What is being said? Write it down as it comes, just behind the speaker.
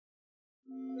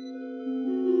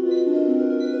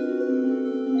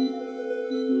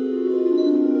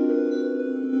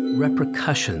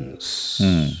Repercussions,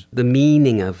 the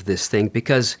meaning of this thing,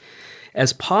 because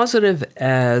as positive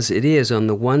as it is on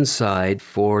the one side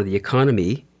for the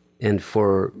economy and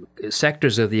for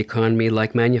sectors of the economy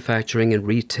like manufacturing and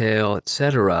retail,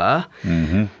 etc.,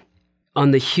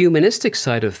 on the humanistic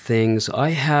side of things,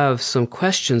 I have some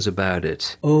questions about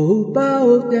it. You're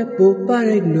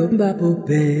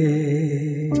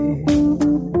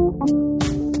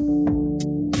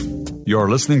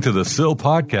listening to the SIL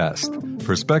Podcast,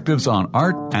 Perspectives on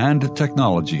Art and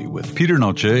Technology with Peter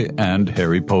Noce and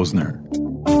Harry Posner.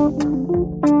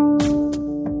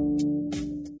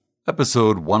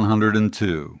 Episode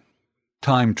 102,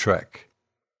 Time Trek,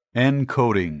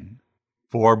 Encoding,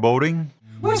 Foreboding,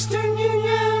 Western Union.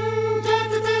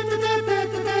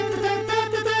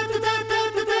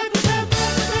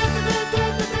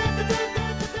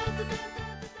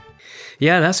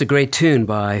 Yeah, that's a great tune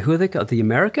by, who are they called? The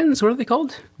Americans? What are they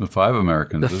called? The Five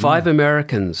Americans. The Five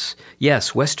Americans.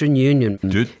 Yes, Western Union.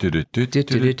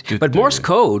 But Morse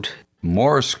code.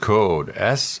 Morse code,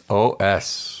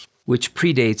 SOS. Which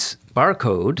predates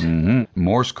barcode.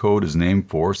 Morse code is named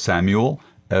for Samuel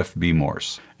F.B.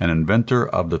 Morse, an inventor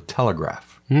of the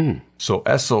telegraph. So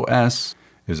SOS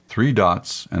is 3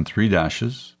 dots and 3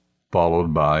 dashes,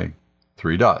 followed by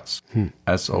 3 dots,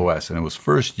 SOS, and it was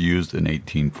first used in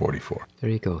 1844. There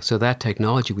you go. So that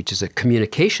technology, which is a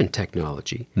communication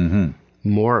technology,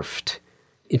 morphed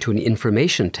into an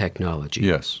information technology.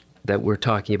 Yes. That we're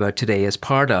talking about today as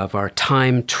part of our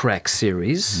Time Trek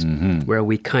series, where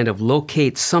we kind of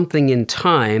locate something in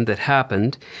time that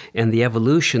happened and the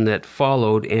evolution that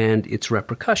followed and its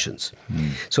repercussions.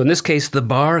 So in this case, the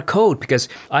barcode, because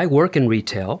I work in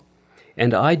retail,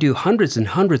 and I do hundreds and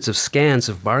hundreds of scans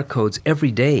of barcodes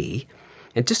every day.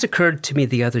 It just occurred to me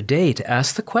the other day to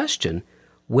ask the question,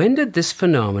 when did this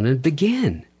phenomenon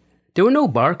begin? There were no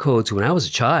barcodes when I was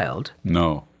a child.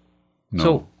 No.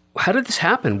 So how did this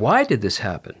happen? Why did this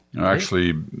happen?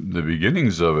 Actually, the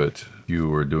beginnings of it, you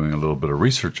were doing a little bit of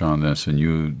research on this, and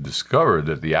you discovered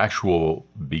that the actual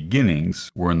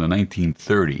beginnings were in the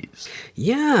 1930s.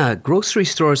 Yeah, grocery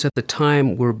stores at the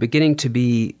time were beginning to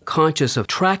be conscious of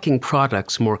tracking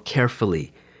products more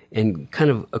carefully and kind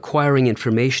of acquiring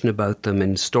information about them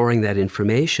and storing that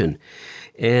information.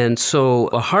 And so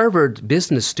a Harvard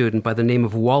business student by the name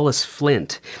of Wallace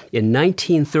Flint, in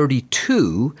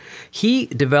 1932, he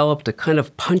developed a kind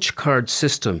of punch card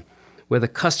system where the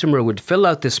customer would fill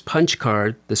out this punch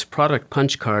card, this product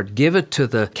punch card, give it to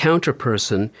the counter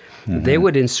person. They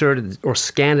would insert it or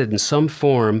scan it in some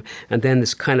form, and then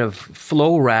this kind of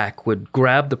flow rack would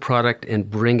grab the product and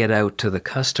bring it out to the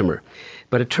customer.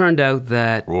 But it turned out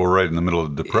that... We're right in the middle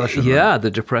of the Depression. Yeah,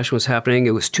 the Depression was happening.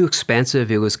 It was too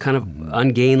expensive. It was kind of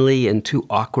ungainly and too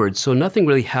awkward. So nothing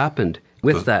really happened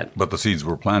with that. But the seeds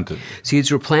were planted.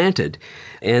 Seeds were planted.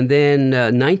 And then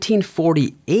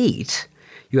 1948...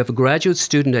 you have a graduate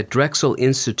student at Drexel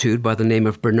Institute by the name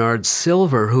of Bernard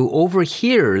Silver who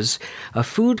overhears a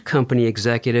food company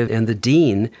executive and the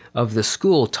dean of the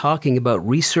school talking about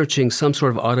researching some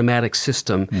sort of automatic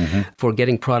system for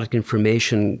getting product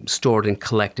information stored and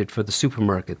collected for the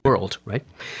supermarket world, right?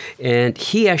 And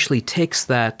he actually takes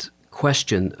that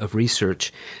question of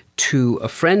research to a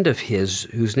friend of his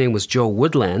whose name was Joe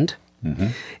Woodland,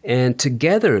 and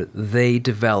together they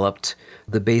developed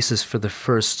the basis for the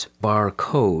first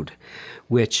barcode,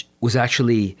 which was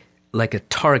actually like a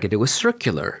target. It was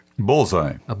circular.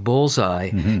 Bullseye. A bullseye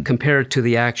compared to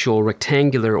the actual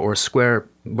rectangular or square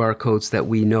barcodes that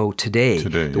we know today.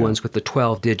 The ones with the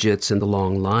 12 digits and the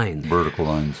long lines. Vertical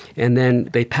lines. And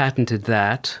then they patented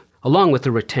that along with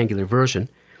the rectangular version.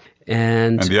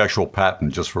 And the actual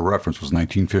patent, just for reference, was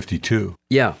 1952.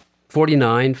 Yeah.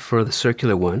 49 for the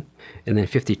circular one, and then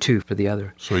 52 for the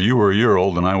other. So you were a year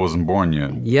old and I wasn't born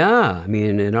yet. Yeah. I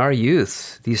mean, in our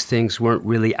youth, these things weren't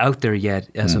really out there yet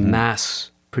as a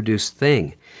mass-produced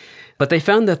thing. But they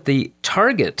found that the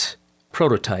target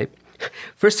prototype,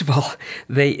 first of all,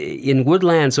 in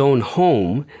Woodland's own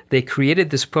home, they created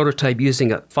this prototype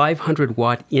using a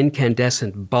 500-watt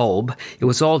incandescent bulb. It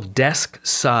was all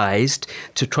desk-sized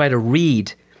to try to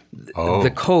read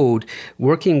the code,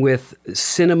 working with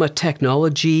cinema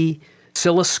technology,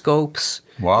 oscilloscopes,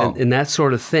 and that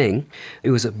sort of thing.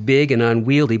 It was big and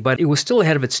unwieldy, but it was still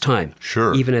ahead of its time,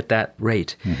 even at that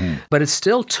rate. But it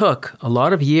still took a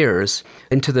lot of years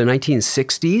into the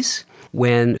 1960s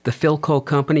when the Philco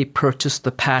company purchased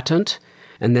the patent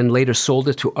and then later sold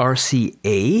it to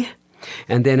RCA.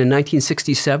 And then in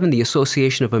 1967, the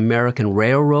Association of American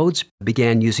Railroads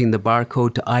began using the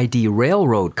barcode to ID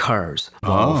railroad cars, of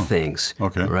all things.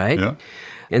 Okay. Right? Yeah.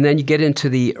 And then you get into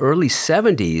the early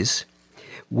 70s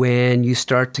when you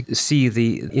start to see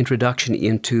the introduction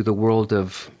into the world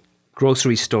of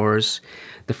grocery stores,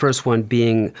 the first one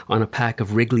being on a pack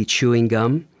of Wrigley chewing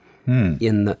gum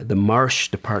in the Marsh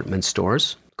department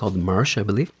stores, called Marsh, I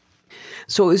believe.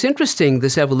 So it was interesting,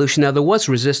 this evolution. Now, there was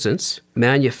resistance.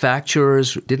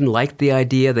 Manufacturers didn't like the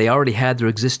idea. They already had their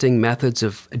existing methods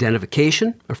of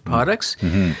identification of products.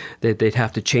 They'd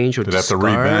have to change or They'd discard.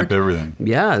 have to revamp everything.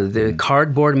 Yeah, the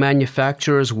cardboard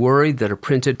manufacturers worried that a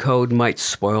printed code might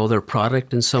spoil their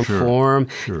product in some form.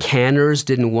 Canners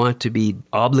didn't want to be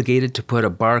obligated to put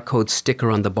a barcode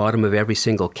sticker on the bottom of every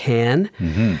single can.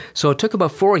 So it took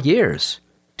about 4 years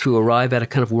to arrive at a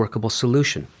kind of workable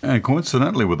solution. And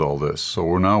coincidentally with all this, so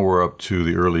we're up to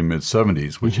the early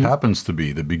mid-70s, which happens to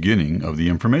be the beginning of the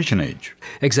information age.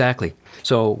 Exactly.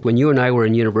 So when you and I were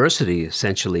in university,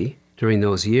 essentially, during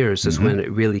those years, is when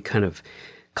it really kind of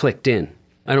clicked in.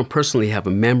 I don't personally have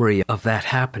a memory of that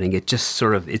happening. It just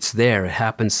sort of, it's there. It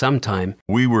happened sometime.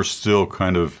 We were still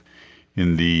kind of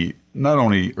in the not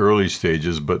only early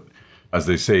stages, but as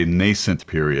they say, nascent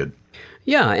period.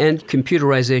 Yeah, and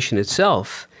computerization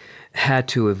itself had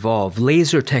to evolve.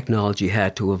 Laser technology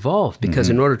had to evolve because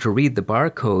in order to read the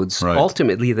barcodes,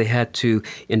 ultimately they had to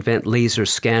invent laser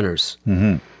scanners.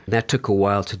 That took a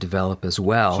while to develop as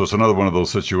well. So it's another one of those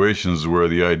situations where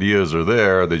the ideas are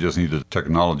there, they just need the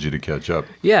technology to catch up.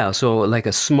 Yeah, so like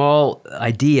a small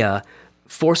idea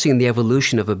forcing the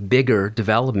evolution of a bigger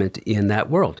development in that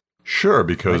world. Sure,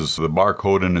 because the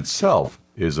barcode in itself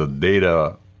is a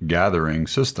data gathering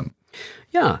system.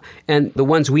 Yeah, and the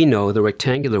ones we know, the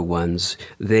rectangular ones,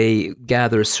 they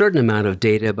gather a certain amount of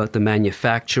data about the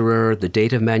manufacturer, the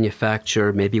date of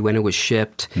manufacture, maybe when it was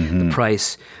shipped, the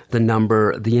price, the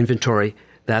number, the inventory,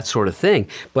 that sort of thing.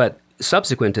 But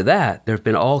subsequent to that, there have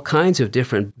been all kinds of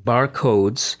different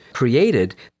barcodes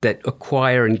created that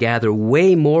acquire and gather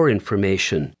way more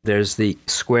information. There's the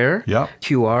square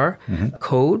QR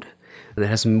code that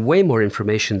has way more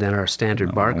information than our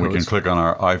standard barcodes. We can click on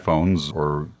our iPhones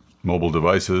or mobile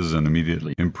devices and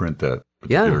immediately imprint that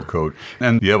particular code.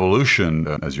 And the evolution,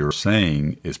 as you're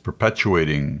saying, is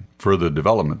perpetuating further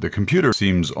development. The computer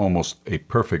seems almost a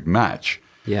perfect match.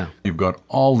 Yeah. You've got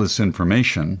all this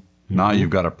information. Now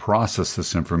you've got to process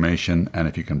this information. And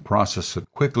if you can process it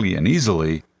quickly and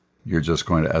easily, you're just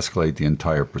going to escalate the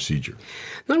entire procedure.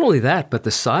 Not only that, but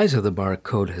the size of the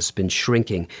barcode has been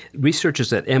shrinking.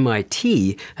 Researchers at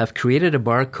MIT have created a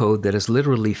barcode that is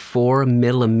literally 4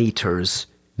 millimeters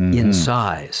in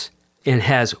size and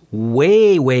has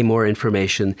way, way more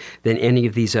information than any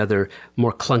of these other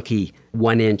more clunky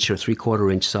 1-inch or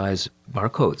 3/4-inch size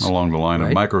barcodes. Along the line of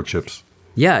microchips.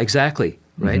 Yeah, exactly,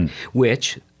 right?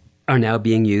 Which are now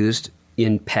being used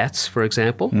in pets, for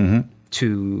example,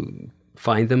 to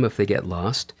find them if they get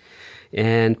lost,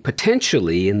 and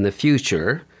potentially in the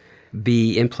future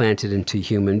be implanted into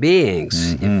human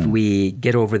beings if we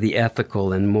get over the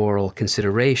ethical and moral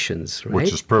considerations, right?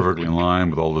 Which is perfectly in line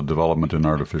with all the development in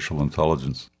artificial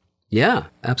intelligence. Yeah,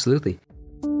 absolutely.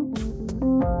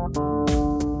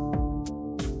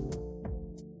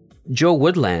 Joe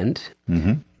Woodland,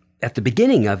 at the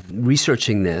beginning of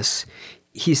researching this,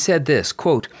 he said this,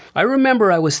 quote, "I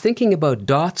remember I was thinking about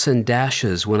dots and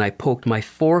dashes when I poked my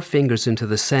 4 fingers into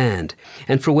the sand.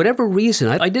 And for whatever reason,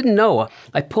 I didn't know,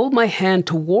 I pulled my hand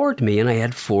toward me and I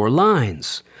had 4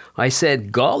 lines. I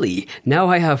said, golly, now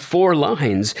I have 4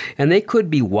 lines, and they could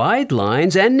be wide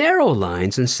lines and narrow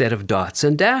lines instead of dots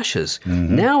and dashes.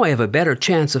 Now I have a better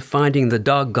chance of finding the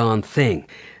doggone thing.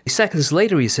 Seconds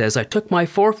later, he says, I took my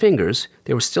 4 fingers,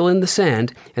 they were still in the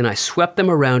sand, and I swept them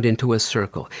around into a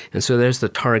circle." And so there's the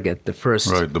target, the first...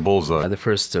 Right, the bullseye. The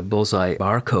first bullseye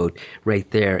barcode right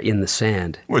there in the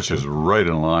sand. Which is right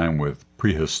in line with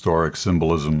prehistoric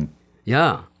symbolism.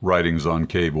 Yeah. Writings on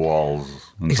cave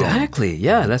walls. And Exactly. So on.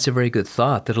 Yeah, that's a very good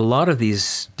thought, that a lot of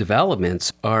these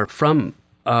developments are from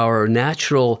our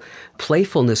natural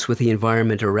playfulness with the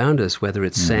environment around us, whether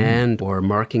it's sand or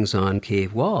markings on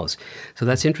cave walls. So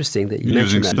that's interesting that you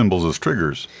mentioned that. Using symbols as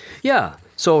triggers. Yeah.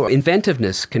 So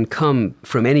inventiveness can come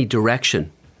from any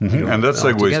direction. And that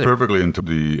segues perfectly into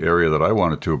the area that I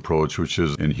wanted to approach, which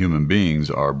is in human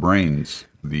beings, our brains,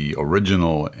 the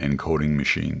original encoding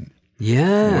machine.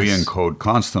 Yes. We encode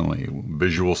constantly,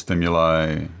 visual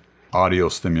stimuli, audio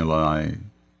stimuli.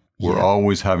 We're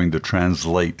always having to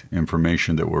translate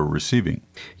information that we're receiving.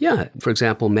 Yeah. For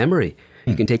example, memory.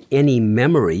 You can take any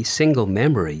memory, single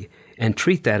memory, and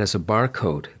treat that as a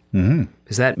barcode.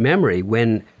 Because that memory,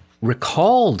 when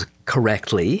recalled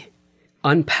correctly,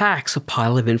 unpacks a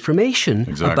pile of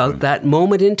information about that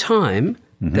moment in time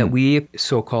that we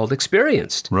so-called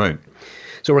experienced. Right.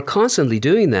 So we're constantly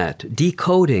doing that,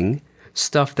 decoding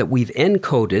stuff that we've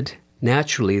encoded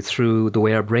naturally through the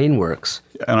way our brain works.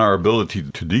 And our ability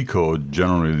to decode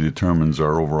generally determines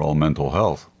our overall mental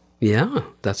health. Yeah,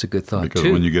 that's a good thought, because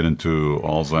too. when you get into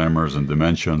Alzheimer's and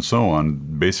dementia and so on,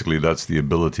 basically that's the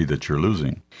ability that you're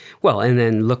losing. Well, and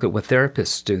then look at what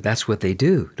therapists do. That's what they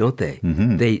do, don't they?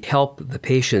 They help the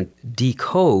patient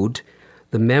decode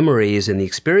the memories and the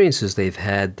experiences they've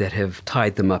had that have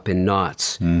tied them up in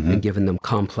knots and given them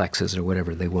complexes or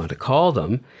whatever they want to call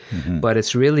them. But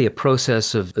it's really a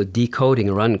process of decoding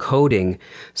or uncoding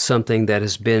something that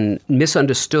has been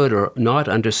misunderstood or not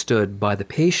understood by the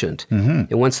patient.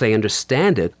 And once they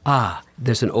understand it,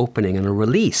 there's an opening and a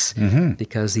release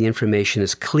because the information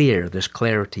is clear. There's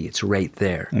clarity. It's right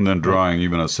there. And then drawing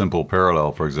even a simple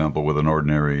parallel, for example, with an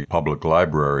ordinary public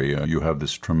library, you have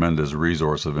this tremendous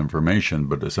resource of information,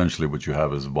 but essentially what you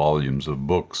have is volumes of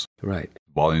books,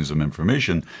 volumes of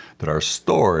information that are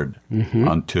stored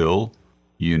until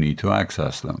you need to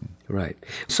access them. Right.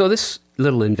 So this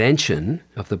little invention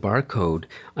of the barcode,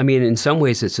 I mean, in some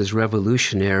ways it's as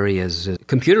revolutionary as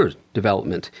computer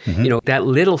development. You know, that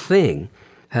little thing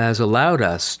has allowed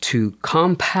us to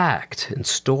compact and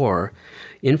store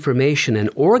information and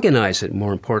organize it,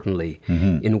 more importantly,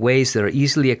 in ways that are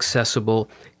easily accessible,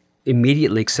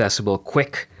 immediately accessible,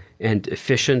 quick and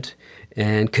efficient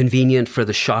and convenient for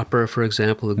the shopper, for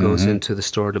example, who goes into the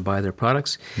store to buy their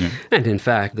products. And in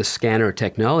fact, the scanner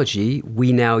technology,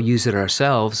 we now use it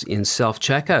ourselves in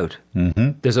self-checkout.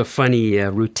 There's a funny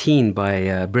routine by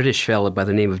a British fellow by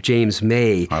the name of James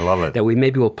May. I love it. That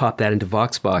maybe we'll pop that into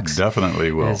VoxBox.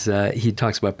 Definitely will. As he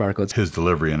talks about barcodes. His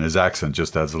delivery and his accent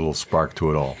just adds a little spark to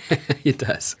it all. It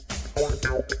does.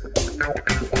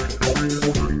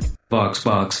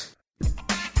 VoxBox.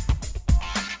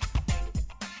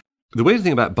 The weird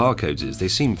thing about barcodes is they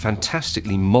seem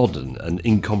fantastically modern and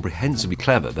incomprehensibly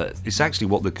clever, but it's actually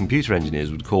what the computer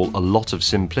engineers would call a lot of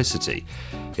simplicity.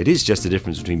 It is just the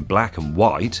difference between black and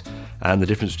white and the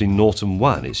difference between 0 and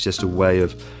 1. It's just a way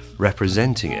of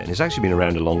representing it. And it's actually been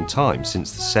around a long time,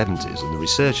 since the 70s, and the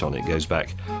research on it goes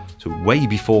back to way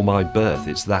before my birth.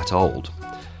 It's that old.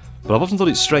 But I've often thought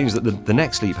it's strange that the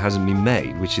next leap hasn't been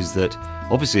made, which is that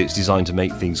obviously it's designed to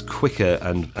make things quicker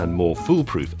and more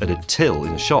foolproof at a till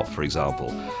in a shop, for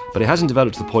example. But it hasn't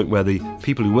developed to the point where the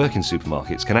people who work in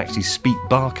supermarkets can actually speak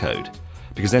barcode.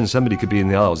 Because then somebody could be in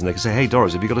the aisles and they could say, "Hey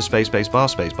Doris, have you got a space bar,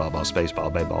 space bar, space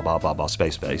bar, bar,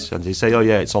 space space?" And they say, "Oh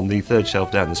yeah, it's on the third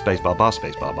shelf down, the space bar,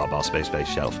 space bar, space space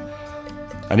shelf."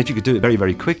 And if you could do it very,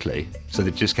 very quickly, so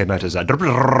that it just came out as a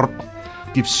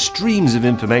give streams of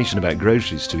information about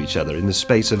groceries to each other in the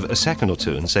space of a second or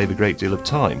two and save a great deal of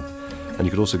time. And you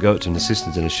could also go up to an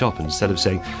assistant in a shop and instead of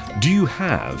saying, "Do you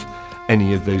have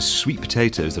any of those sweet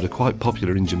potatoes that are quite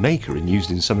popular in Jamaica and used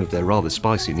in some of their rather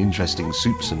spicy and interesting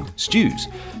soups and stews?"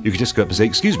 You could just go up and say,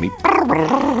 "Excuse me,"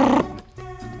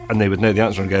 and they would know the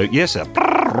answer and go, "Yes, sir,"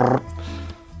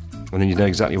 and then you'd know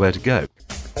exactly where to go.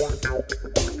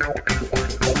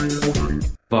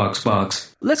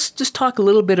 VoxBox. Let's just talk a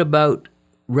little bit about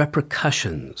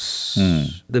repercussions,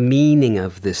 the meaning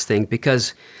of this thing,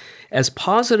 because as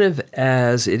positive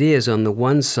as it is on the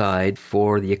one side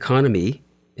for the economy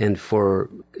and for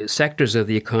sectors of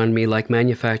the economy like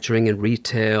manufacturing and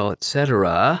retail,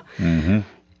 etc.,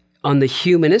 on the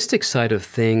humanistic side of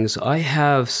things, I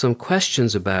have some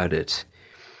questions about it.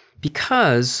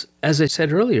 Because, as I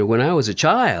said earlier, when I was a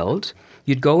child,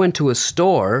 you'd go into a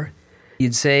store,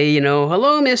 you'd say, you know,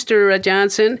 "Hello, Mr.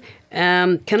 Johnson,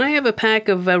 can I have a pack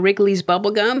of Wrigley's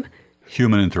bubblegum?"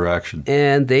 Human interaction.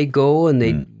 And they go and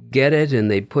they get it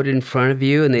and they put it in front of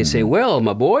you and they say, "Well,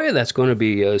 my boy, that's going to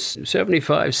be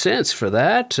 75 cents for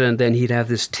that." And then he'd have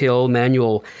this till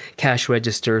manual cash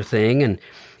register thing and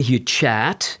you'd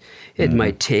chat. It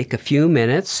might take a few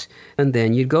minutes and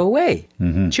then you'd go away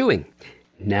chewing.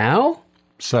 Now,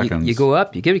 seconds. You go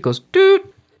up, you give it, it goes,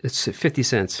 doot, it's 50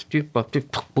 cents.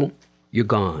 Boom, you're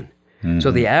gone.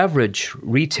 So the average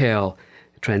retail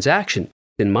transaction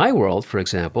in my world, for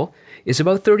example, is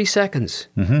about 30 seconds.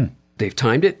 They've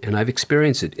timed it, and I've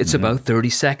experienced it. It's about 30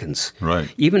 seconds.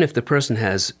 Right. Even if the person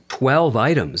has 12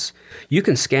 items, you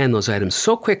can scan those items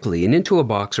so quickly and into a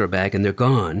box or a bag, and they're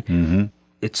gone.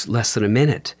 It's less than a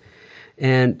minute.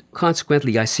 And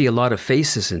consequently, I see a lot of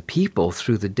faces and people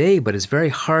through the day, but it's very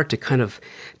hard to kind of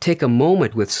take a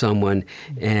moment with someone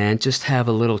and just have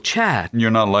a little chat.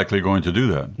 You're not likely going to do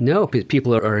that. No,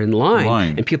 people are in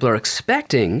line. And people are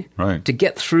expecting to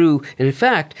get through. And in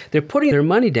fact, they're putting their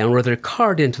money down or their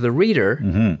card into the reader,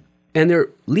 and they're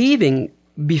leaving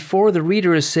before the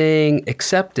reader is saying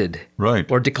accepted Right.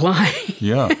 or decline.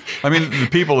 Yeah. I mean, the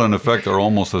people, in effect, are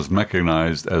almost as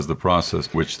mechanized as the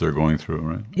process which they're going through,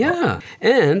 right? Yeah,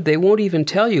 and they won't even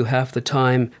tell you half the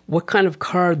time what kind of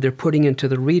card they're putting into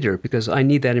the reader, because I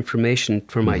need that information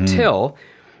for my till.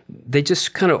 They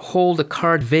just kind of hold a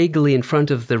card vaguely in front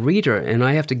of the reader, and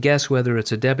I have to guess whether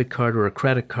it's a debit card or a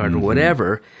credit card or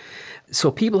whatever. So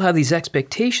people have these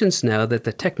expectations now that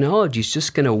the technology is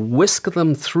just going to whisk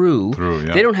them through.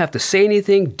 Yeah. They don't have to say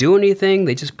anything, do anything.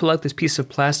 They just pull out this piece of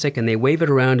plastic and they wave it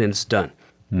around and it's done,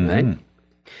 right?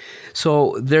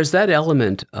 So there's that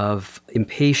element of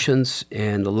impatience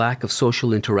and the lack of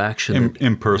social interaction.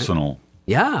 Impersonal.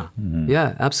 Yeah,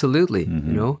 yeah, absolutely.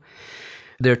 You know,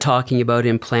 they're talking about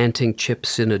implanting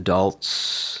chips in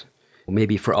adults,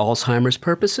 maybe for Alzheimer's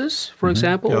purposes, for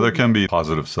example. Yeah, there can be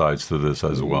positive sides to this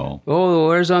as well. Oh,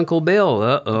 where's Uncle Bill?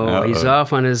 Uh-oh, he's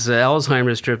off on his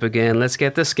Alzheimer's trip again. Let's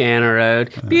get the scanner out.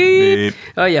 Beep.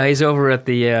 Oh, yeah, he's over at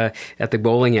the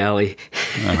bowling alley.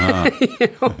 You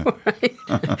know, right?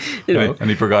 You know, And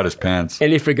he forgot his pants.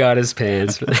 and he forgot his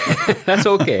pants. That's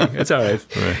okay. That's all right.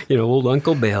 You know, old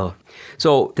Uncle Bill.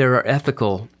 So there are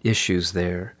ethical issues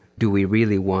there. Do we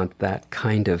really want that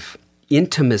kind of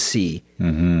intimacy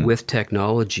with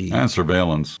technology? And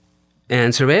surveillance.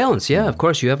 And surveillance, yeah. Of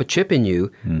course, you have a chip in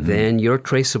you, then you're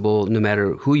traceable no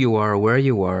matter who you are or where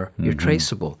you are, you're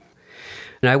traceable.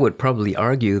 And I would probably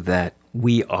argue that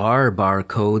we are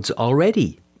barcodes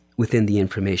already within the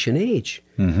information age.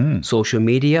 Social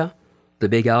media, the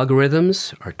big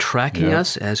algorithms are tracking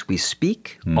us as we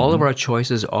speak. All of our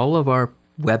choices, all of our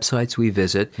websites we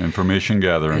visit. Information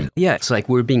gathering. Yeah, it's like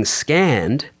we're being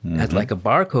scanned, as like a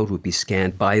barcode would be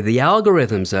scanned by the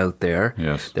algorithms out there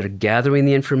that are gathering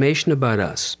the information about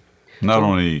us. Not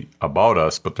only about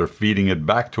us, but they're feeding it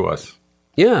back to us.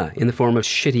 Yeah, in the form of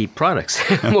shitty products,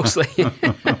 mostly,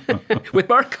 with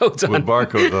barcodes on With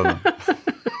barcodes on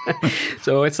them.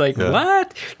 So it's like,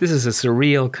 what? This is a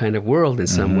surreal kind of world in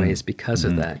some ways because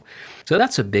of that. So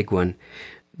that's a big one.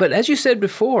 But as you said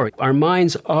before, our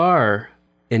minds are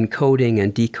encoding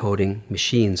and decoding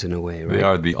machines in a way, right? They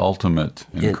are the ultimate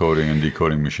encoding and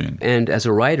decoding machine. And as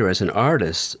a writer, as an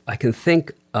artist, I can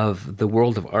think of the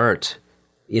world of art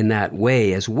in that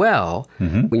way as well.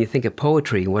 When you think of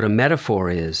poetry, what a metaphor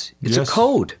is, it's a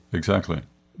code Exactly.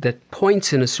 that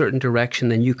points in a certain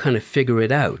direction, and you kind of figure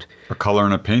it out. A color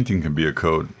in a painting can be a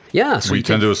code. Yeah. So We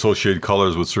tend to associate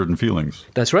colors with certain feelings.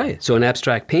 That's right. So an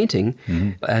abstract painting,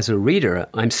 as a reader,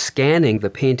 I'm scanning the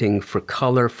painting for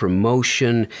color, for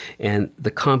motion, and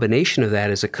the combination of that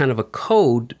is a kind of a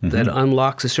code that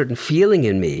unlocks a certain feeling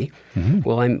in me.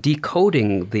 Well, I'm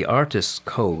decoding the artist's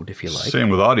code, if you like. Same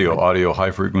with audio. Audio,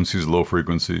 high frequencies, low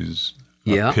frequencies,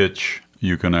 pitch.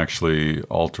 You can actually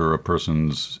alter a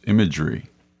person's imagery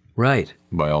Right.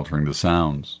 by altering the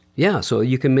sounds. Yeah, so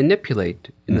you can manipulate,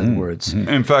 in other words.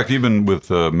 In fact, even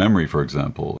with memory, for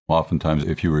example, oftentimes,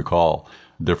 if you recall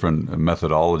different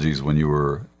methodologies when you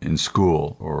were in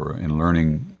school or in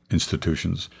learning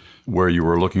institutions, where you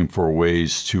were looking for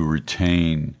ways to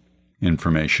retain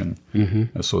information.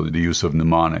 So the use of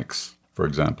mnemonics, for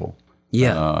example.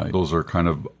 Yeah. Those are kind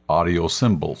of audio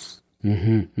symbols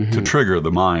to trigger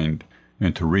the mind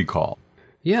into recall.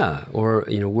 Yeah, or,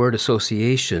 word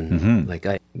association. Like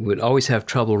I would always have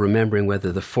trouble remembering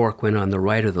whether the fork went on the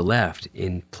right or the left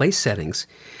in place settings.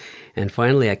 And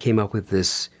finally I came up with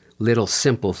this little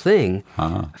simple thing.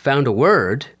 I found a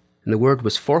word, and the word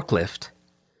was forklift.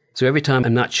 So every time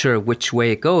I'm not sure which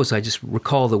way it goes, I just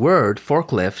recall the word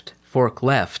forklift, fork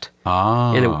left.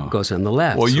 And it goes on the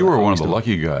left. Well, So you were I one of always the know.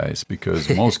 lucky guys, because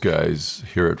most guys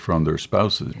hear it from their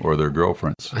spouses or their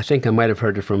girlfriends. I think I might have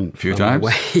heard it from a few times?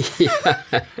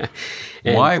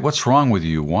 And- Why? What's wrong with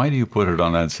you? Why do you put it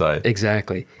on that side?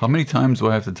 Exactly. How many times do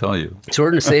I have to tell you? So in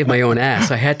order to save my own ass,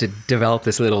 I had to develop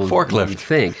this little Forklift.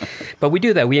 thing. But we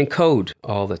do that. We encode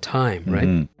all the time,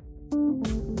 right?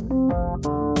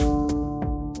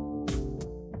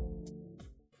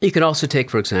 You can also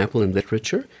take, for example, in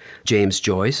literature, James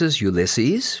Joyce's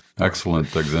Ulysses,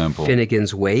 Excellent example.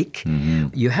 Finnegan's Wake.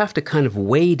 You have to kind of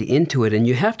wade into it, and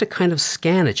you have to kind of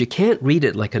scan it. You can't read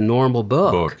it like a normal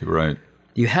book. Right.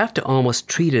 You have to almost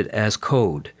treat it as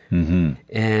code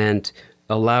and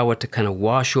allow it to kind of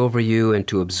wash over you and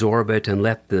to absorb it and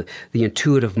let the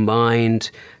intuitive mind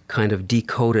kind of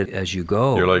decode it as you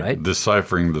go. You're like right?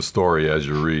 deciphering the story as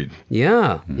you read.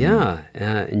 Yeah, yeah.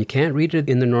 And you can't read it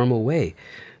in the normal way.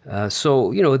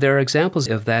 So, there are examples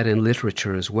of that in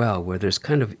literature as well, where there's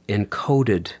kind of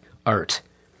encoded art.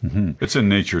 It's in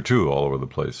nature, too, all over the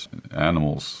place.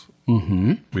 Animals,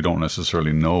 we don't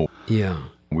necessarily know. Yeah,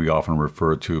 We often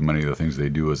refer to many of the things they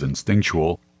do as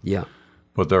instinctual. yeah.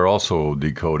 But they're also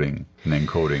decoding and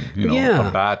encoding. Yeah.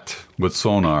 A bat with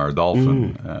sonar, a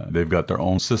dolphin, they've got their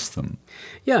own system.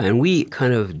 Yeah, and we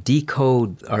kind of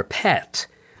decode our pet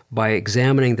by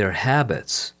examining their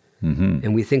habits. Mm-hmm.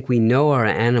 And we think we know our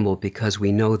animal because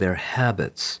we know their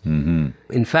habits. Mm-hmm.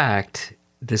 In fact,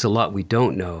 there's a lot we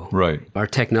don't know. Right. Our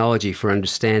technology for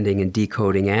understanding and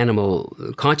decoding animal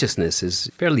consciousness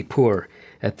is fairly poor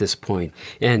at this point.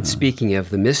 And speaking of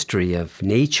the mystery of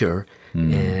nature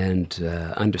and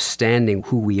understanding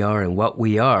who we are and what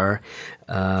we are,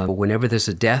 whenever there's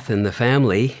a death in the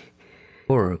family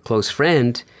or a close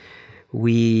friend,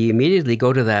 we immediately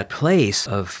go to that place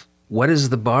of what is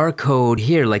the barcode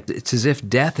here? Like, it's as if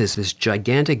death is this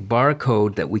gigantic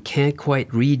barcode that we can't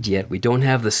quite read yet. We don't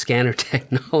have the scanner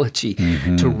technology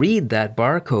to read that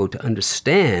barcode, to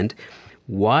understand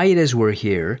why it is we're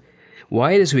here,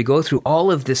 why it is we go through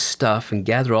all of this stuff and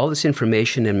gather all this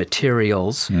information and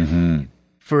materials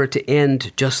for it to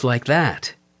end just like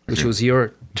that, which was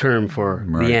your term for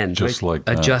the end. Just like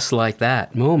a that. just like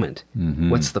that moment.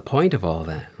 What's the point of all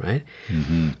that, right?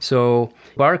 So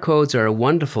barcodes are a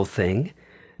wonderful thing.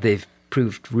 They've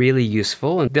proved really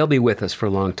useful, and they'll be with us for a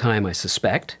long time, I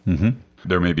suspect.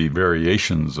 There may be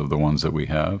variations of the ones that we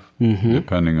have,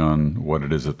 depending on what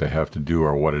it is that they have to do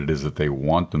or what it is that they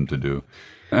want them to do.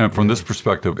 And from this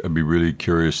perspective, I'd be really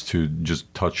curious to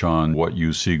just touch on what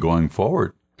you see going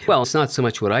forward. Well, it's not so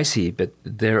much what I see, but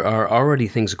there are already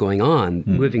things going on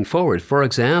moving forward. For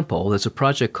example, there's a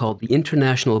project called the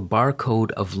International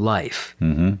Barcode of Life.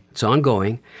 It's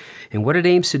ongoing. And what it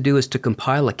aims to do is to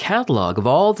compile a catalog of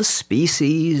all the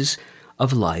species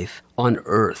of life on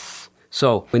Earth.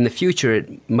 So in the future,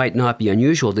 it might not be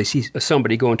unusual to see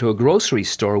somebody go into a grocery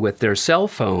store with their cell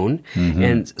phone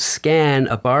and scan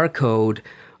a barcode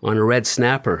on a red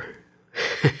snapper.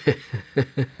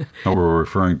 No, we're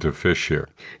referring to fish here.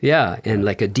 Yeah, and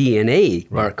like a DNA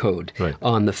barcode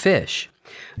on the fish.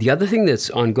 The other thing that's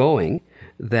ongoing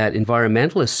that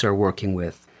environmentalists are working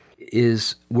with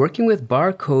is working with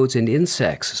barcodes in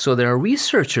insects. So there are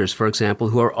researchers, for example,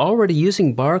 who are already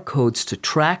using barcodes to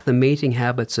track the mating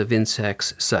habits of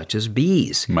insects such as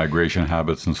bees. Migration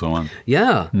habits and so on.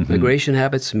 Yeah, migration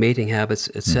habits, mating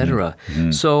habits, etc.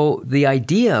 So the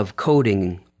idea of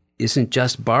coding isn't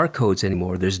just barcodes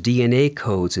anymore. There's DNA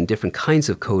codes and different kinds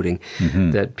of coding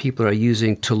that people are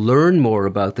using to learn more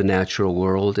about the natural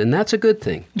world, and that's a good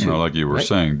thing, too. Like you were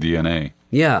saying, DNA.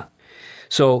 Yeah.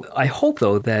 So I hope,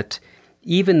 though, that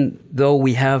even though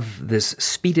we have this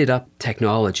speeded up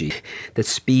technology that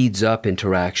speeds up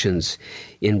interactions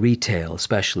in retail,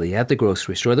 especially at the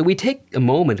grocery store, that we take a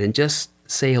moment and just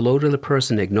say hello to the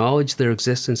person, acknowledge their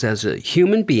existence as a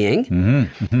human being,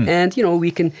 and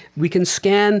we can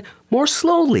scan more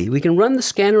slowly. We can run the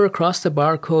scanner across the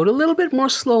barcode a little bit more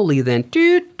slowly than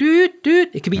doot doot doot.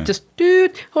 It could be just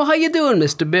doot. Oh, how you doing,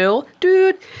 Mr. Bill?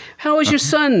 Doot. How is your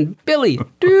son, Billy?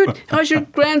 Doot. How's your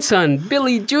grandson,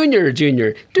 Billy Jr.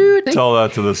 Doot. Tell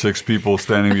that to the 6 people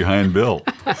standing behind Bill.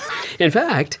 In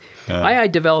fact, I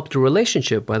developed a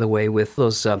relationship, by the way, with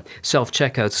those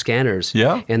self-checkout scanners.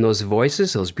 Yeah. And those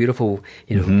voices, those beautiful,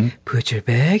 put your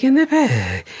bag in the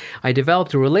bag. I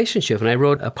developed a relationship, and I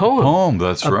wrote a poem.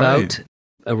 That's about right.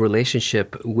 a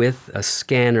relationship with a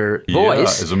scanner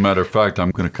voice. Yeah, as a matter of fact,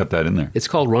 I'm going to cut that in there. It's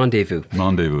called Rendezvous.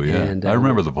 Rendezvous, yeah. And, I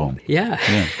remember the poem. Yeah.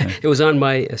 It was on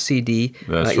my CD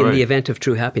That's in right. the event of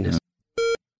true happiness.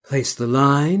 Place the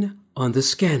line on the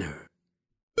scanner.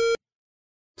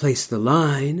 Place the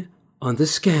line on the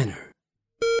scanner.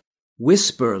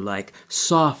 Whisper like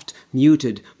soft,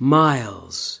 muted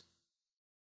miles.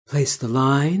 Place the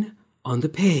line on the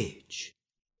page.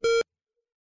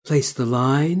 Place the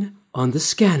line on the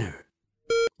scanner.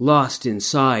 Lost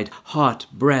inside hot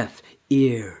breath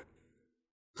ear.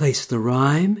 Place the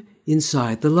rhyme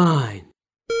inside the line.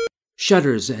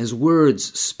 Shudders as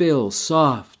words spill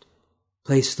soft.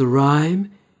 Place the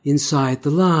rhyme inside the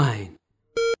line.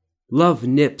 Love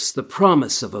nips the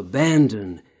promise of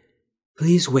abandon.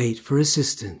 Please wait for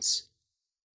assistance.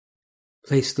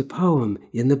 Place the poem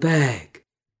in the bag.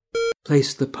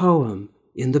 Place the poem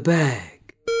in the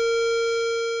bag.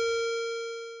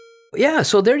 Yeah,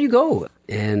 so there you go.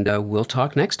 And we'll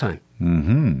talk next time.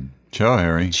 Ciao,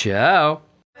 Harry. Ciao.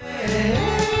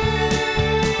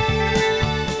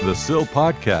 The SIL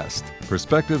Podcast,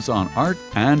 Perspectives on Art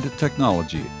and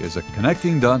Technology, is a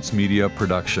Connecting Dots Media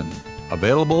production.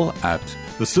 Available at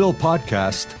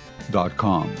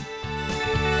thesilpodcast.com.